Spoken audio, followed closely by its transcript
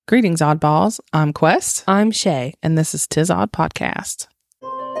Greetings, oddballs. I'm Quest. I'm Shay. And this is Tis Odd Podcast.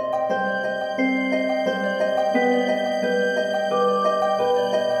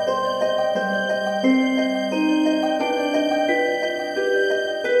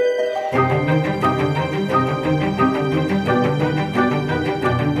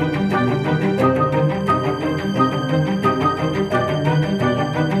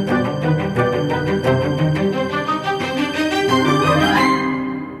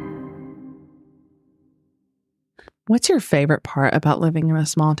 What's your favorite part about living in a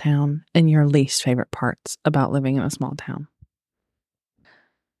small town and your least favorite parts about living in a small town?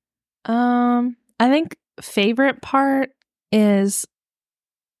 I think favorite part is,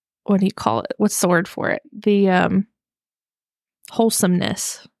 what do you call it? What's the word for it? The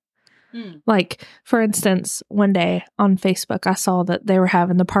wholesomeness. Like, for instance, one day on Facebook, I saw that they were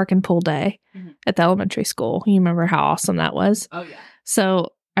having the park and pool day at the elementary school. You remember how awesome that was? Oh, yeah. So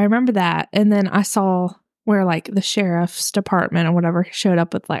I remember that. And then I saw where like the sheriff's department or whatever showed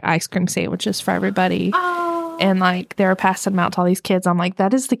up with like ice cream sandwiches for everybody. Oh. And like they were passing them out to all these kids. I'm like,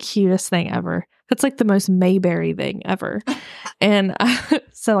 that is the cutest thing ever. That's like the most Mayberry thing ever. And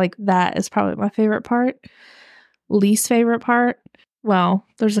so like that is probably my favorite part. Least favorite part, well,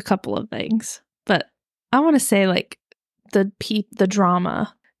 there's a couple of things, but I want to say like the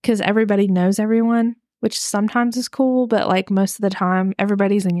drama, because everybody knows everyone, which sometimes is cool, but like most of the time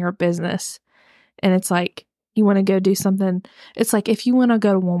everybody's in your business. And it's like, you want to go do something. It's like if you want to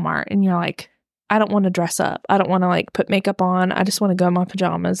go to Walmart and you're like, I don't want to dress up. I don't want to like put makeup on. I just want to go in my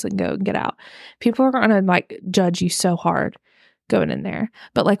pajamas and go and get out. People are going to like judge you so hard going in there.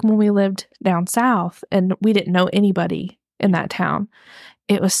 But like when we lived down south and we didn't know anybody in that town,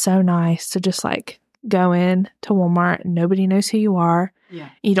 it was so nice to just like go in to Walmart and nobody knows who you are. Yeah.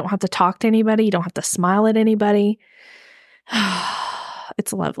 You don't have to talk to anybody. You don't have to smile at anybody.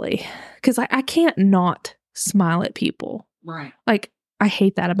 It's lovely because I can't not smile at people. Right. Like, I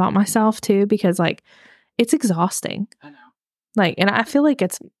hate that about myself too, because like it's exhausting. I know. Like, and I feel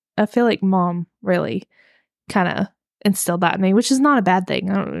like mom really kind of instilled that in me, which is not a bad thing.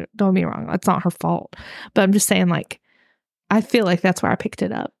 Don't get me wrong. That's not her fault. But I'm just saying, like, I feel like that's where I picked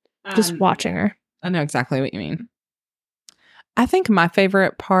it up. Just watching her. I know exactly what you mean. I think my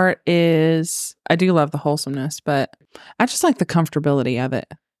favorite part is, I do love the wholesomeness, but I just like the comfortability of it.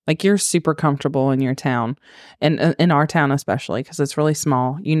 Like, you're super comfortable in your town, and in our town especially, because it's really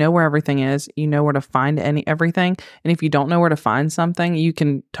small. You know where everything is. You know where to find everything. And if you don't know where to find something, you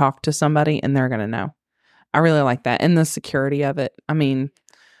can talk to somebody and they're going to know. I really like that. And the security of it. I mean,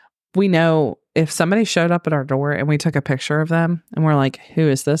 we know if somebody showed up at our door and we took a picture of them and we're like, who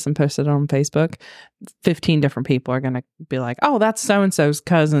is this? And posted it on Facebook, 15 different people are going to be like, oh, that's so-and-so's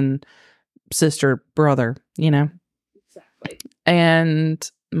cousin, sister, brother, you know? Exactly.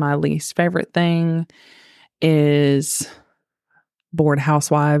 And my least favorite thing is bored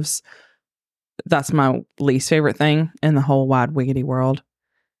housewives. That's my least favorite thing in the whole wide wiggity world.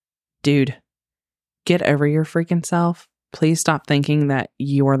 Dude, get over your freaking self. Please stop thinking that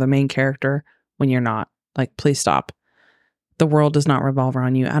you are the main character when you're not. Like, please stop. The world does not revolve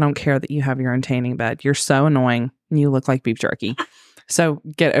around you. I don't care that you have your own tanning bed. You're so annoying and you look like beef jerky. So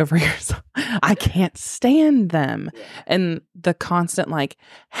get over yourself. I can't stand them. And the constant like,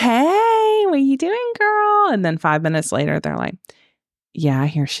 hey, what are you doing, girl? And then 5 minutes later, they're like, yeah, I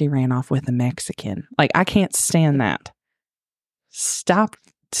hear she ran off with a Mexican. Like, I can't stand that. Stop.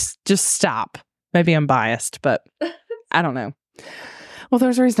 Just stop. Maybe I'm biased, but I don't know. Well,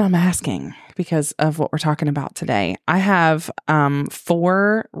 there's a reason I'm asking, because of what we're talking about today. I have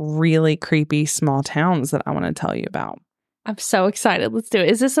 4 really creepy small towns that I want to tell you about. I'm so excited. Let's do it.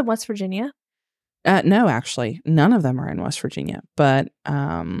 Is this in West Virginia? No, actually, none of them are in West Virginia, but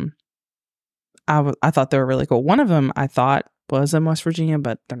I thought they were really cool. One of them I thought was in West Virginia,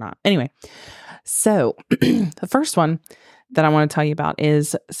 but they're not. Anyway, so the first one that I want to tell you about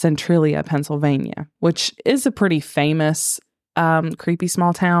is Centralia, Pennsylvania, which is a pretty famous creepy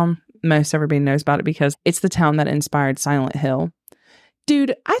small town. Most everybody knows about it because it's the town that inspired Silent Hill.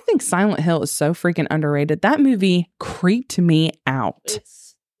 Dude, I think Silent Hill is so freaking underrated. That movie creeped me out.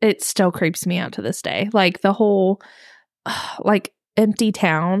 It still creeps me out to this day. Like the whole like empty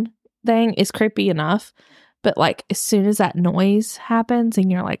town thing is creepy enough, but like as soon as that noise happens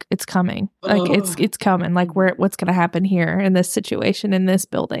and you're like, it's coming. Like it's coming. Like what's going to happen here in this situation in this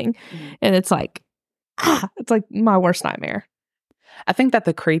building? And it's like it's like my worst nightmare. I think that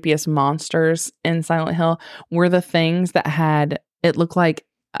the creepiest monsters in Silent Hill were the things that had, it looked like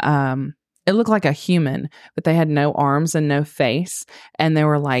It looked like a human, but they had no arms and no face. And they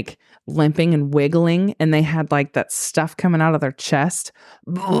were like limping and wiggling. And they had like that stuff coming out of their chest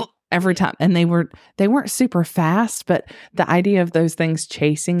every time. And they weren't super fast, but the idea of those things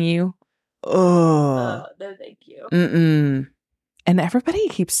chasing you. Oh, no, thank you. Mm-mm. And everybody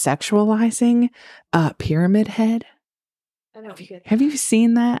keeps sexualizing Pyramid Head. I don't get Have you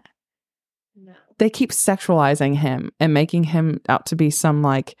seen that? No. They keep sexualizing him and making him out to be some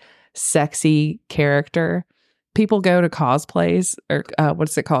like sexy character. People go to cosplays or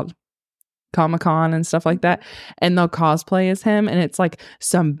what's it called? Comic-Con and stuff like that. And they'll cosplay as him. And it's like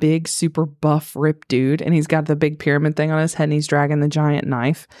some big, super buff, ripped dude. And he's got the big pyramid thing on his head and he's dragging the giant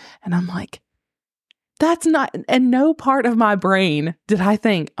knife. And I'm like, that's not, and no part of my brain did I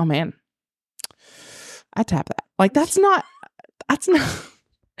think, oh man, I tap that. Like, that's not.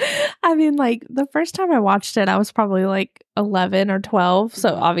 I mean, like, the first time I watched it, I was probably like 11 or 12.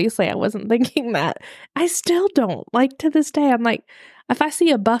 So obviously I wasn't thinking that. I still don't. Like, to this day, I'm like, if I see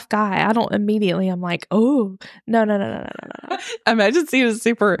a buff guy, I don't immediately, I'm like, oh, no. Imagine seeing a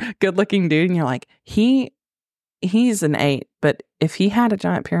super good looking dude and you're like, he's an 8, but if he had a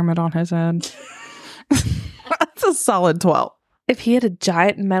giant pyramid on his head, that's a solid 12. If he had a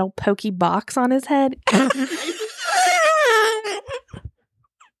giant metal pokey box on his head.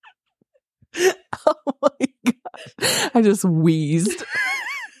 Oh my gosh. I just wheezed.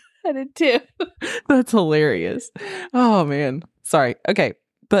 I did too. That's hilarious. Oh man. Sorry. Okay.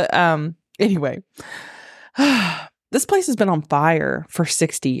 But anyway. This place has been on fire for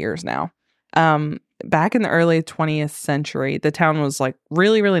 60 years now. Back in the early 20th century, the town was like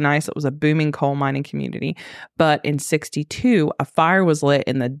really, really nice. It was a booming coal mining community. But in 62, a fire was lit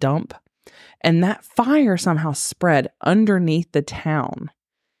in the dump. And that fire somehow spread underneath the town,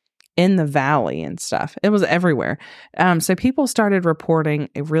 in the valley and stuff. It was everywhere. So people started reporting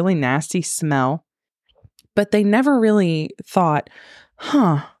a really nasty smell, but they never really thought,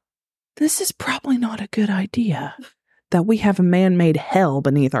 this is probably not a good idea that we have a man-made hell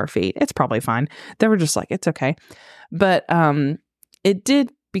beneath our feet. It's probably fine. They were just like, it's okay. But it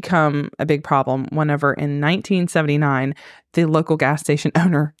did become a big problem whenever in 1979, the local gas station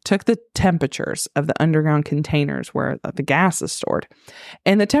owner took the temperatures of the underground containers where the gas is stored.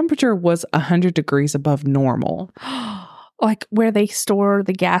 And the temperature was 100 degrees above normal. Like where they store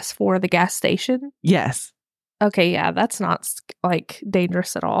the gas for the gas station? Yes. Okay, yeah, that's not like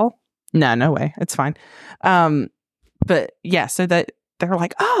dangerous at all. No way. It's fine. But yeah, so that they're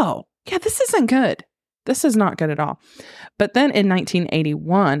like, oh, yeah, this isn't good. This is not good at all. But then in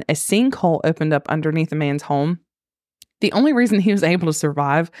 1981, a sinkhole opened up underneath a man's home. The only reason he was able to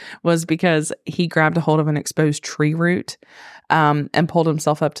survive was because he grabbed a hold of an exposed tree root and pulled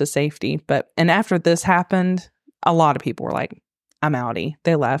himself up to safety. And after this happened, a lot of people were like, I'm outie.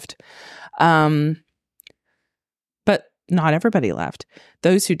 They left. But not everybody left.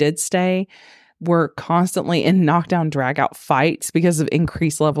 Those who did stay were constantly in knockdown, drag-out fights because of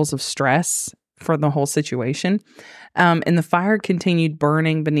increased levels of stress for the whole situation. And the fire continued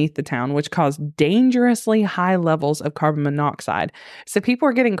burning beneath the town, which caused dangerously high levels of carbon monoxide. So people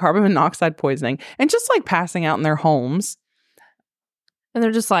were getting carbon monoxide poisoning and just like passing out in their homes. And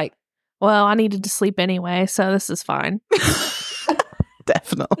they're just like, well, I needed to sleep anyway, so this is fine.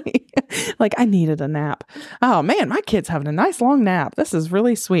 Definitely. Like, I needed a nap. Oh man, my kid's having a nice long nap. This is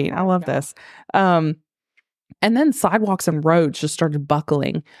really sweet. I love this. And then sidewalks and roads just started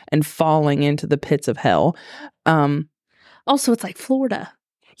buckling and falling into the pits of hell. Also, it's like Florida.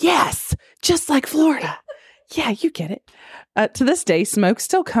 Yes, just like Florida. Yeah, you get it. To this day, smoke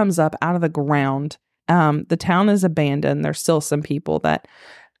still comes up out of the ground. The town is abandoned. There's still some people that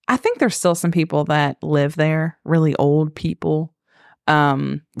live there, really old people.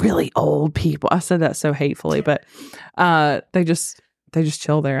 Really old people. I said that so hatefully, but they just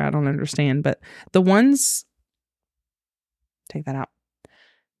chill there. I don't understand. But the ones, take that out.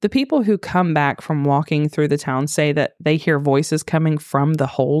 The people who come back from walking through the town say that they hear voices coming from the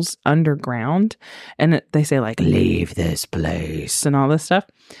holes underground. And they say like, leave this place and all this stuff.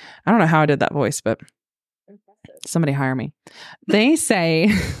 I don't know how I did that voice, but somebody hire me. They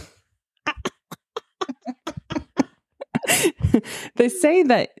say... They say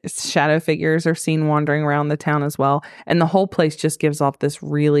that shadow figures are seen wandering around the town as well. And the whole place just gives off this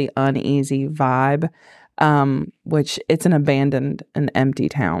really uneasy vibe, which it's an abandoned and empty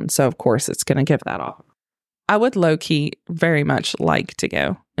town. So, of course, it's going to give that off. I would low-key very much like to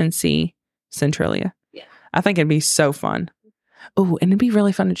go and see Centralia. Yeah. I think it'd be so fun. Oh, and it'd be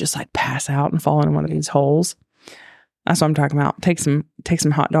really fun to just like pass out and fall into one of these holes. That's what I'm talking about. Take some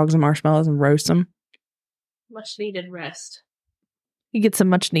hot dogs and marshmallows and roast them. Much needed rest. You get some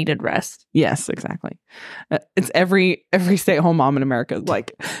much needed rest. Yes, exactly. It's every stay-at-home mom in America is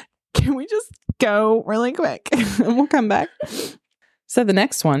like, can we just go really quick and we'll come back? So the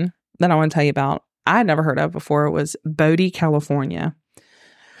next one that I want to tell you about, I had never heard of before, was Bodie, California.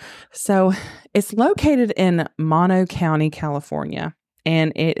 So it's located in Mono County, California,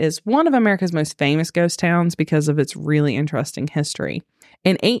 and it is one of America's most famous ghost towns because of its really interesting history.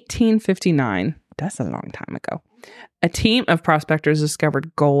 In 1859, that's a long time ago, a team of prospectors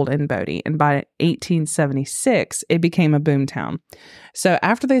discovered gold in Bodie, and by 1876, it became a boom town. So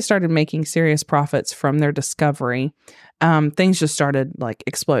after they started making serious profits from their discovery, things just started like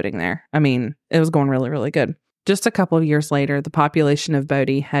exploding there. I mean, it was going really, really good. Just a couple of years later, the population of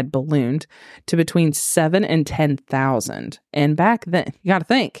Bodie had ballooned to between 7,000 and 10,000. And back then, you got to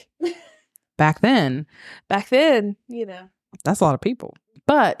think, back then, you know, that's a lot of people.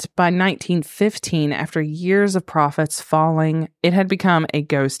 But by 1915, after years of profits falling, it had become a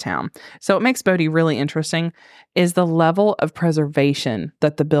ghost town. So what makes Bodie really interesting is the level of preservation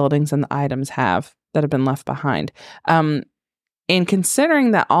that the buildings and the items have that have been left behind. And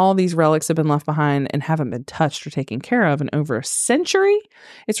considering that all these relics have been left behind and haven't been touched or taken care of in over a century,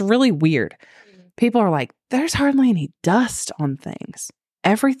 it's really weird. People are like, there's hardly any dust on things.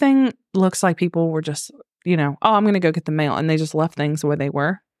 Everything looks like people were just, you know, oh, I'm going to go get the mail. And they just left things the way they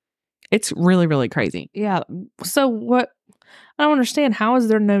were. It's really, really crazy. Yeah. So what? I don't understand. How is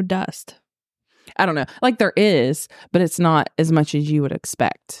there no dust? I don't know. Like there is, but it's not as much as you would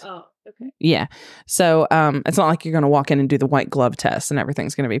expect. Oh, okay. Yeah. So it's not like you're going to walk in and do the white glove test and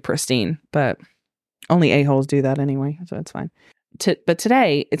everything's going to be pristine, but only a-holes do that anyway. So it's fine. But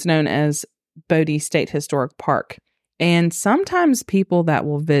today it's known as Bodie State Historic Park. And sometimes people that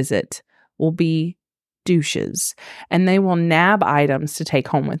will visit will be douches and they will nab items to take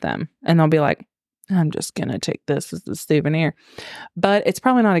home with them. And they'll be like, I'm just going to take this as a souvenir. But it's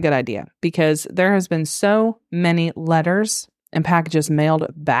probably not a good idea because there has been so many letters and packages mailed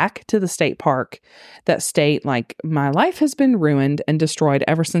back to the state park that state like, my life has been ruined and destroyed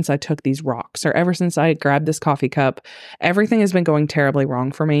ever since I took these rocks or ever since I grabbed this coffee cup. Everything has been going terribly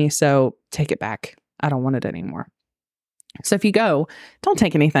wrong for me. So take it back. I don't want it anymore. So if you go, don't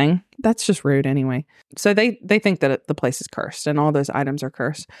take anything. That's just rude anyway. So they think that the place is cursed and all those items are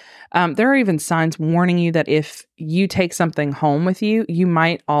cursed. There are even signs warning you that if you take something home with you, you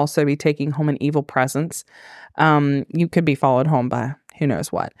might also be taking home an evil presence. You could be followed home by who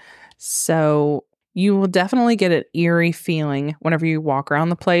knows what. So you will definitely get an eerie feeling whenever you walk around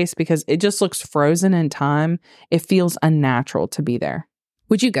the place because it just looks frozen in time. It feels unnatural to be there.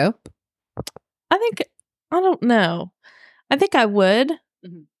 Would you go? I don't know. I think I would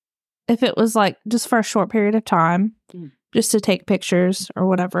if it was like just for a short period of time, just to take pictures or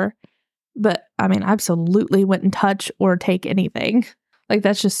whatever. But I mean, I absolutely wouldn't touch or take anything. Like,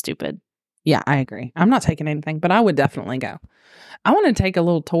 that's just stupid. Yeah, I agree. I'm not taking anything, but I would definitely go. I want to take a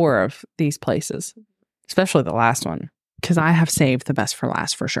little tour of these places, especially the last one, because I have saved the best for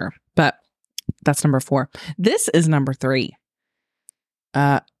last for sure. But that's number 4. This is number 3.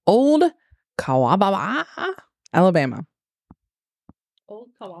 Old Kawababa, Alabama. Old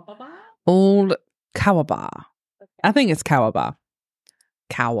Kawababa? Old Kawaba. Okay. I think it's Kawaba.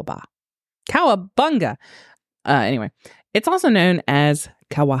 Cowabunga. Anyway, it's also known as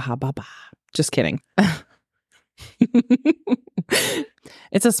Kawahababa. Just kidding.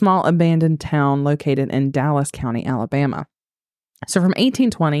 It's a small abandoned town located in Dallas County, Alabama. So from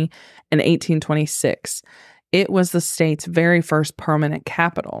 1820 and 1826, it was the state's very first permanent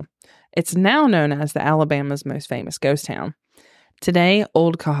capital. It's now known as the Alabama's most famous ghost town. Today,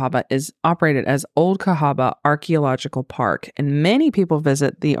 Old Cahaba is operated as Old Cahaba Archaeological Park, and many people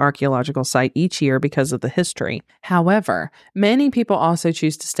visit the archaeological site each year because of the history. However, many people also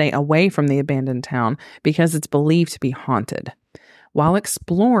choose to stay away from the abandoned town because it's believed to be haunted. While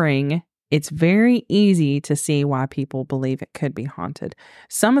exploring, it's very easy to see why people believe it could be haunted.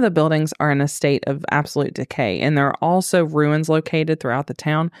 Some of the buildings are in a state of absolute decay, and there are also ruins located throughout the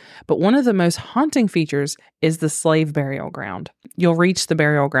town. But one of the most haunting features is the slave burial ground. You'll reach the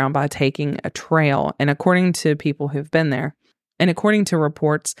burial ground by taking a trail, and according to people who've been there, and according to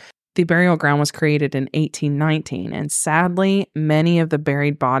reports, the burial ground was created in 1819, and sadly, many of the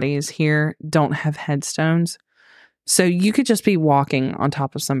buried bodies here don't have headstones. So you could just be walking on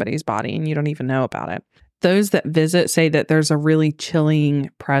top of somebody's body and you don't even know about it. Those that visit say that there's a really chilling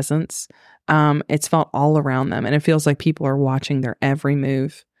presence. It's felt all around them and it feels like people are watching their every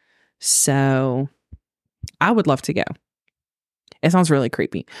move. So I would love to go. It sounds really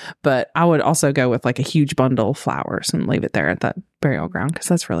creepy, but I would also go with like a huge bundle of flowers and leave it there at that burial ground because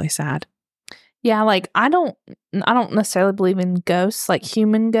that's really sad. Yeah, like I don't necessarily believe in ghosts, like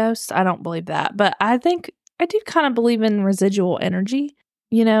human ghosts. I don't believe that. But I think I do kind of believe in residual energy.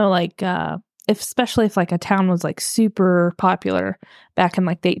 You know, like especially if like a town was like super popular back in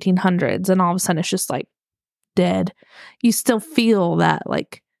like the 1800s and all of a sudden it's just like dead. You still feel that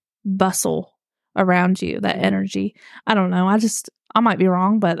like bustle around you, that energy. I don't know. I might be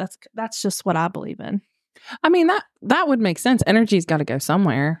wrong, but that's just what I believe in. I mean, that would make sense. Energy's got to go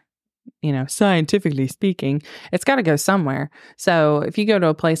somewhere. You know, scientifically speaking, it's got to go somewhere. So if you go to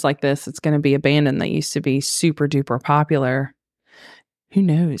a place like this, it's going to be abandoned that used to be super duper popular. Who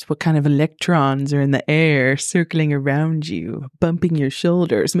knows what kind of electrons are in the air circling around you, bumping your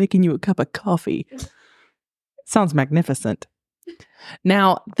shoulders, making you a cup of coffee. Sounds magnificent.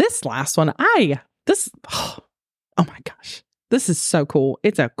 Now, this last one, oh my gosh, this is so cool.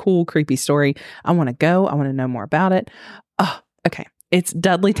 It's a cool, creepy story. I want to go. I want to know more about it. Oh, okay. It's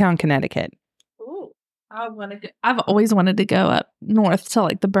Dudleytown, Connecticut. Ooh, I've always wanted to go up north to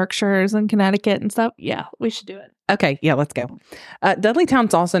like the Berkshires and Connecticut and stuff. Yeah, we should do it. Okay, yeah, let's go.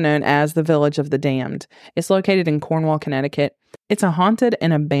 Dudleytown's also known as the Village of the Damned. It's located in Cornwall, Connecticut. It's a haunted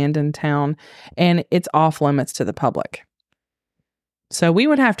and abandoned town, and it's off limits to the public. So we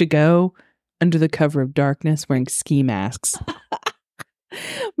would have to go under the cover of darkness wearing ski masks.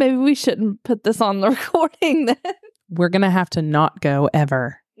 Maybe we shouldn't put this on the recording then. We're going to have to not go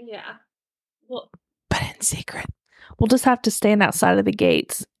ever. Yeah. Well, but in secret. We'll just have to stand outside of the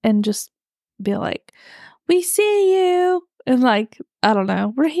gates and just be like, we see you. And like, I don't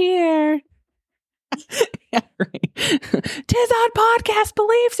know, we're here. Yeah, right. Tizon Podcast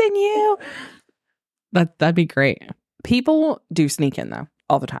believes in you. That'd be great. People do sneak in though,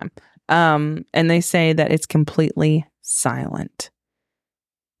 all the time. And they say that it's completely silent.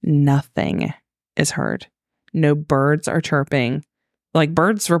 Nothing is heard. No birds are chirping. Like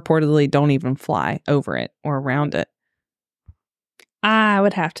birds reportedly don't even fly over it or around it. I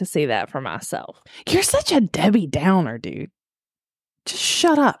would have to see that for myself. You're such a Debbie Downer, dude. Just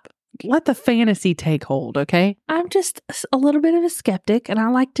shut up. Let the fantasy take hold, okay? I'm just a little bit of a skeptic, and I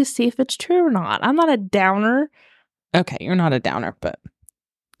like to see if it's true or not. I'm not a downer. Okay, you're not a downer, but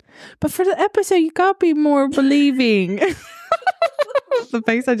for the episode, you gotta be more believing. The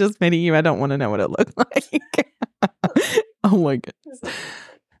face I just made at you, I don't want to know what it looked like. Oh my goodness.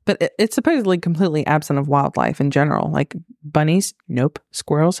 But it's supposedly completely absent of wildlife in general. Like bunnies, nope.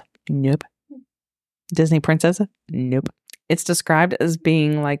 Squirrels, nope. Disney princess, nope. It's described as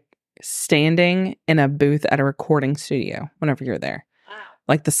being like standing in a booth at a recording studio whenever you're there. Wow.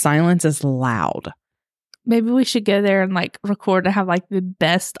 Like the silence is loud. Maybe we should go there and like record to have like the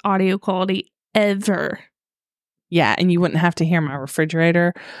best audio quality ever. Yeah, and you wouldn't have to hear my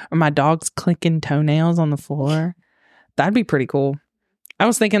refrigerator or my dog's clicking toenails on the floor. That'd be pretty cool. I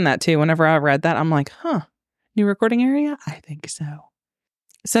was thinking that too. Whenever I read that, I'm like, new recording area? I think so.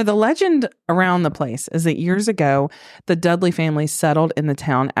 So the legend around the place is that years ago, the Dudley family settled in the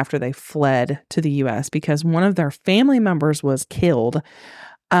town after they fled to the U.S. because one of their family members was killed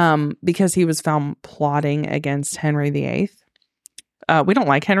because he was found plotting against Henry VIII. We don't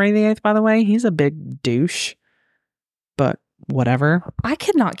like Henry VIII, by the way. He's a big douche. But whatever. I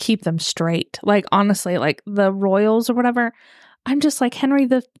could not keep them straight. Like, honestly, like the royals or whatever, I'm just like Henry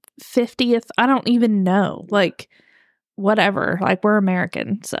the 50th. I don't even know. Like, whatever. Like, we're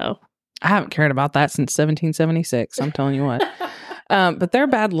American, so. I haven't cared about that since 1776. I'm telling you what. But their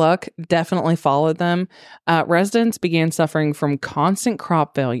bad luck definitely followed them. Residents began suffering from constant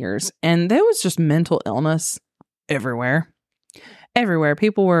crop failures, and there was just mental illness everywhere. Everywhere.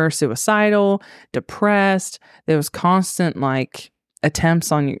 People were suicidal, depressed. There was constant like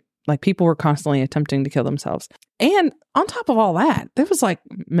attempts on, like people were constantly attempting to kill themselves. And on top of all that, there was like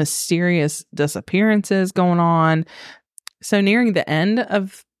mysterious disappearances going on. So nearing the end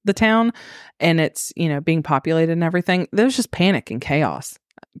of the town and it's, being populated and everything, there was just panic and chaos.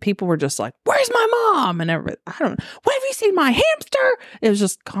 People were just like, where's my mom? And everything. I don't know. What, have you seen my hamster? It was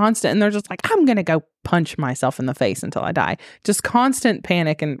just constant. And they're just like, I'm going to go punch myself in the face until I die. Just constant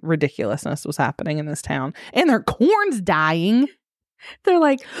panic and ridiculousness was happening in this town. And their corn's dying. They're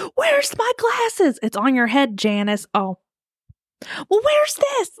like, where's my glasses? It's on your head, Janice. Oh, well, where's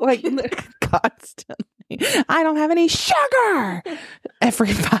this? Like, constantly. I don't have any sugar.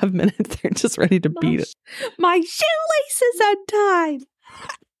 Every 5 minutes, they're just ready to beat it. My shoelace is untied.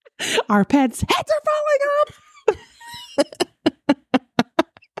 Our pets' heads are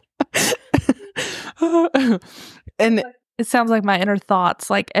falling off. And it sounds like my inner thoughts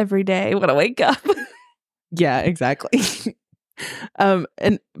like every day when I wake up. Yeah, exactly.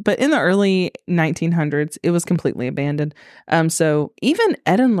 But in the early 1900s, it was completely abandoned. So even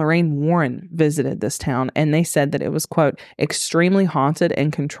Ed and Lorraine Warren visited this town, and they said that it was, quote, extremely haunted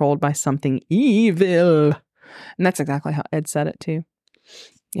and controlled by something evil. And that's exactly how Ed said it too.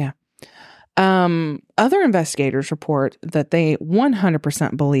 Yeah. Other investigators report that they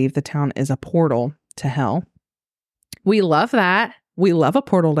 100% believe the town is a portal to hell. We love that. We love a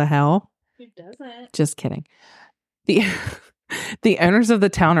portal to hell. Who doesn't? Just kidding. The owners of the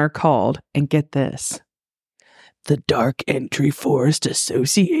town are called, and get this, the Dark Entry Forest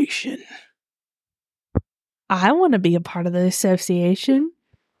Association. I want to be a part of the association.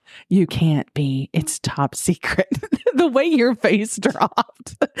 You can't be. It's top secret. The way your face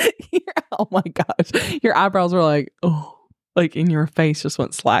dropped. Oh my gosh. Your eyebrows were like, oh, like in your face just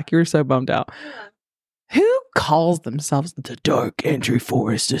went slack. You were so bummed out. Yeah. Who calls themselves the Dark Entry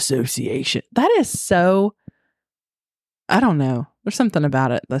Forest Association? That is so, I don't know. There's something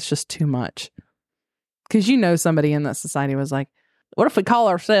about it that's just too much. Because somebody in that society was like, what if we call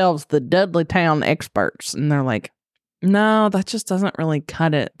ourselves the Dudley Town Experts? And they're like, no, that just doesn't really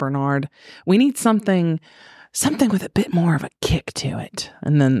cut it, Bernard. We need something with a bit more of a kick to it.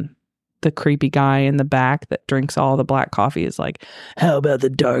 And then the creepy guy in the back that drinks all the black coffee is like, how about the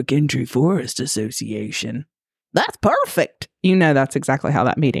Dark Entry Forest Association? That's perfect. That's exactly how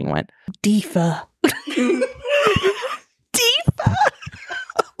that meeting went. Deefa. Deefa.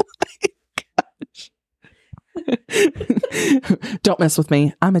 Oh my gosh. Don't mess with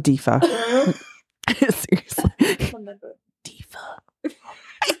me. I'm a Deefa. Seriously. Deefa.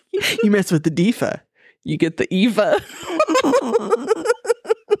 You mess with the Deefa, you get the Eva.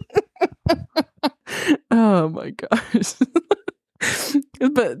 Oh my gosh.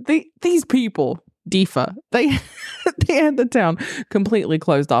 But these people, Deefa, they had the town completely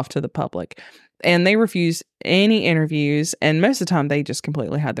closed off to the public. And they refuse any interviews. And most of the time, they just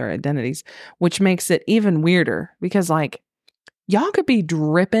completely hide their identities, which makes it even weirder because, y'all could be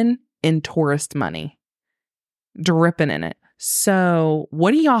dripping in tourist money. Dripping in it. So,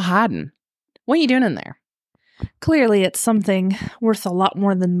 what are y'all hiding? What are you doing in there? Clearly, it's something worth a lot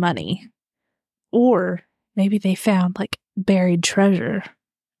more than money. Or maybe they found, buried treasure.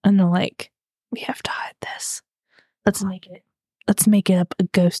 And they're like, we have to hide this. Let's make it up a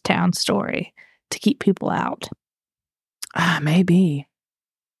ghost town story to keep people out. Maybe.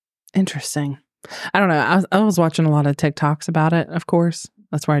 Interesting. I don't know. I was watching a lot of TikToks about it, of course.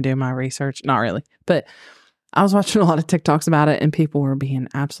 That's where I do my research. Not really. But I was watching a lot of TikToks about it, and people were being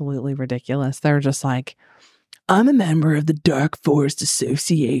absolutely ridiculous. They were just like, I'm a member of the Dark Forest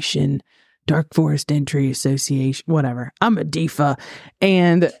Association, Dark Forest Entry Association, whatever. I'm a Deefa.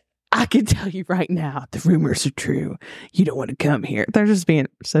 And I can tell you right now, the rumors are true. You don't want to come here. They're just being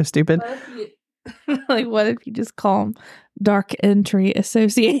so stupid. What if you just call them Dark Entry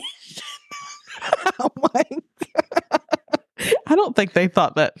Association? Oh my God. I don't think they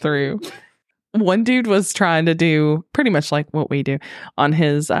thought that through. One dude was trying to do pretty much like what we do on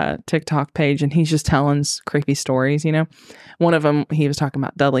his TikTok page, and he's just telling creepy stories, One of them, he was talking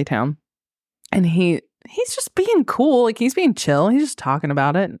about Dudley Town, and he's just being cool. He's being chill. He's just talking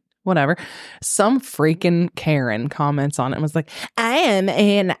about it. Whatever. Some freaking Karen comments on it and was like, I am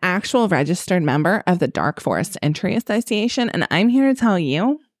an actual registered member of the Dark Forest Entry Association, and I'm here to tell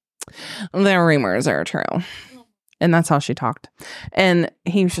you the rumors are true. And that's how she talked. And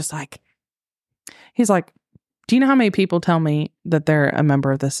he was just like, do you know how many people tell me that they're a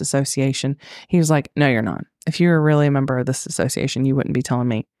member of this association? He was like, no, you're not. If you were really a member of this association, you wouldn't be telling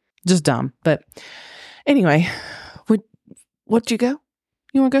me. Just dumb. But anyway, would you go?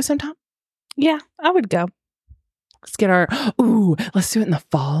 You want to go sometime? Yeah, I would go. Let's do it in the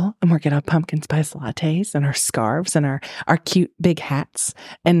fall, and we'll get our pumpkin spice lattes and our scarves and our cute big hats,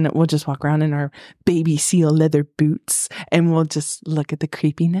 and we'll just walk around in our baby seal leather boots, and we'll just look at the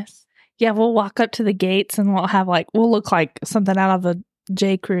creepiness. Yeah, we'll walk up to the gates, and we'll look like something out of a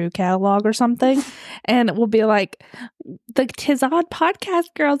J. Crew catalog or something, and we'll be like, the Tizod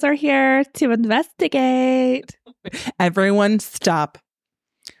podcast girls are here to investigate. Everyone stop.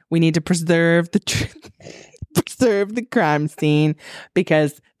 We need to preserve the crime scene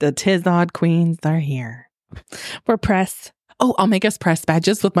because the Tizod queens are here. We're press. Oh, I'll make us press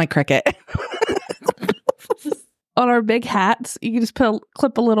badges with my cricket. On our big hats, you can just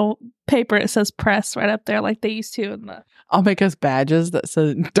clip a little paper. It says press right up there like they used to in the... I'll make us badges that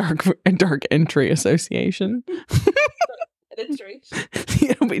say Dark Entry Association.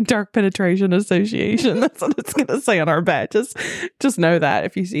 It'll be Dark Penetration Association. That's what it's going to say on our badges. Just know that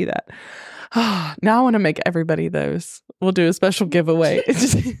if you see that. Now I want to make everybody those. We'll do a special giveaway.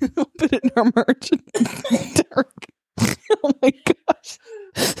 We'll put it in our merch. Dark Oh my gosh.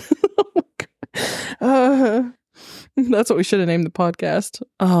 That's what we should have named the podcast.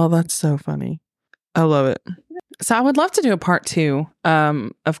 Oh, that's so funny. I love it. So I would love to do a part 2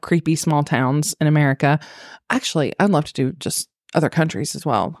 of creepy small towns in America. Actually, I'd love to do just other countries as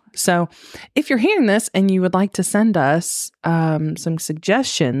well. So if you're hearing this and you would like to send us some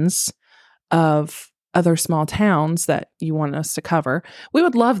suggestions of other small towns that you want us to cover, we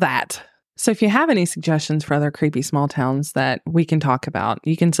would love that. So if you have any suggestions for other creepy small towns that we can talk about,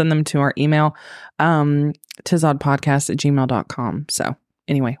 you can send them to our email, tizoddpodcast@gmail.com. So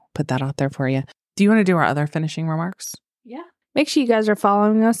anyway, put that out there for you. Do you want to do our other finishing remarks? Yeah. Make sure you guys are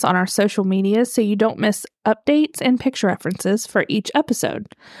following us on our social media so you don't miss updates and picture references for each episode.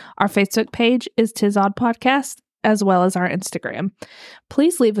 Our Facebook page is Tizodd Podcast, as well as our Instagram.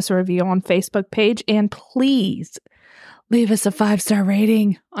 Please leave us a review on Facebook page, and please leave us a 5-star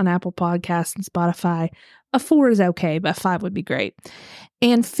rating on Apple Podcasts and Spotify. A 4 is okay, but 5 would be great.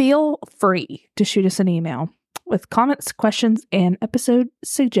 And feel free to shoot us an email with comments, questions, and episode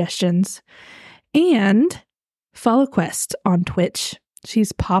suggestions. And follow Quest on Twitch.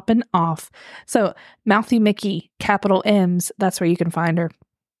 She's popping off. So Mouthy Mickey, capital M's, that's where you can find her.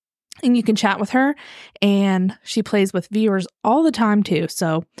 And you can chat with her, and she plays with viewers all the time too.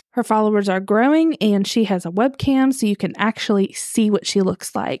 So her followers are growing, and she has a webcam so you can actually see what she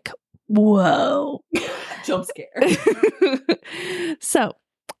looks like. Whoa. Jump scare. So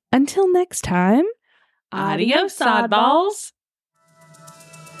until next time, Adios, oddballs.